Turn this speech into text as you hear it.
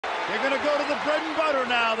They're going to go to the bread and butter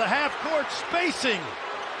now, the half-court spacing.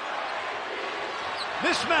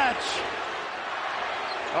 Mismatch.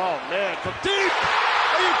 Oh, man, from deep.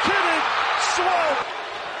 Are you kidding? Swope.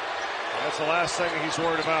 That's the last thing he's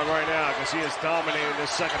worried about right now because he is dominating this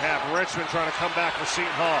second half. Richmond trying to come back for Seton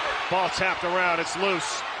Hall. Ball tapped around. It's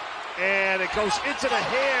loose. And it goes into the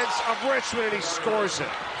hands of Richmond, and he scores it.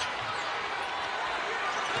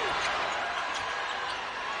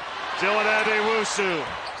 Dylan Adewusu.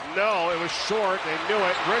 No, it was short. They knew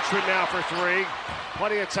it. Richmond now for three.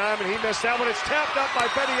 Plenty of time, and he missed that one. It's tapped up by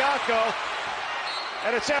Bediako.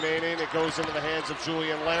 And it's remaining. It goes into the hands of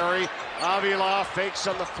Julian Larry. Avila fakes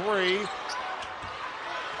on the three.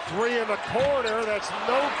 Three in the corner. That's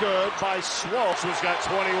no good by Swolz, who's got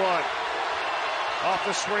 21. Off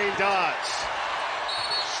the screen, Dodds.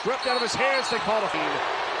 Stripped out of his hands. They call it.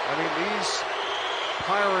 I mean, these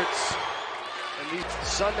Pirates and these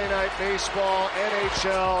Sunday Night Baseball,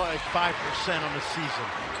 NHL, at 5% on the season.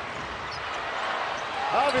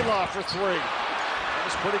 Avila for three. That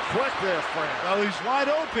was pretty quick there, Frank. Well, he's wide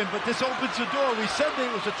open, but this opens the door. We said that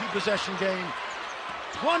it was a two-possession game.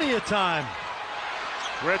 Plenty of time.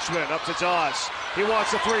 Richmond up to Dawes. He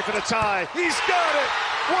wants a three for the tie. He's got it!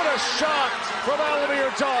 What a shot from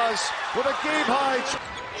Alamir Dawes with a game-high.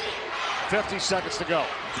 50 seconds to go.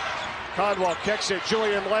 Conwell kicks it.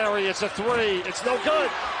 Julian Larry, it's a three. It's no good.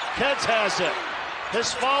 Kent has it.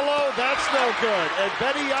 His follow, that's no good. And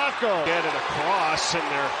Bediako get it across in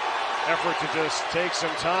their effort to just take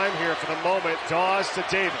some time here for the moment. Dawes to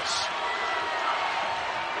Davis.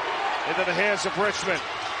 Into the hands of Richmond.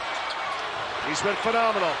 He's been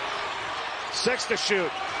phenomenal. 6 to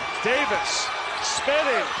shoot. Davis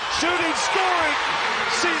spinning, shooting, scoring.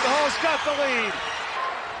 Seton Hall's got the lead.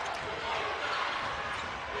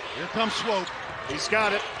 Here comes Swope. He's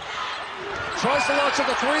got it. Tries to launch at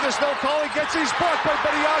the three. There's no call. He gets his blocked by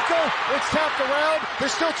Bediako. It's tapped around.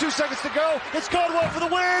 There's still 2 seconds to go. It's Conwell for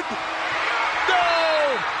the win. No!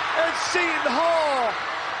 And Seton Hall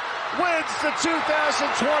wins the 2024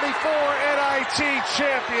 NIT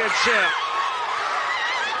championship.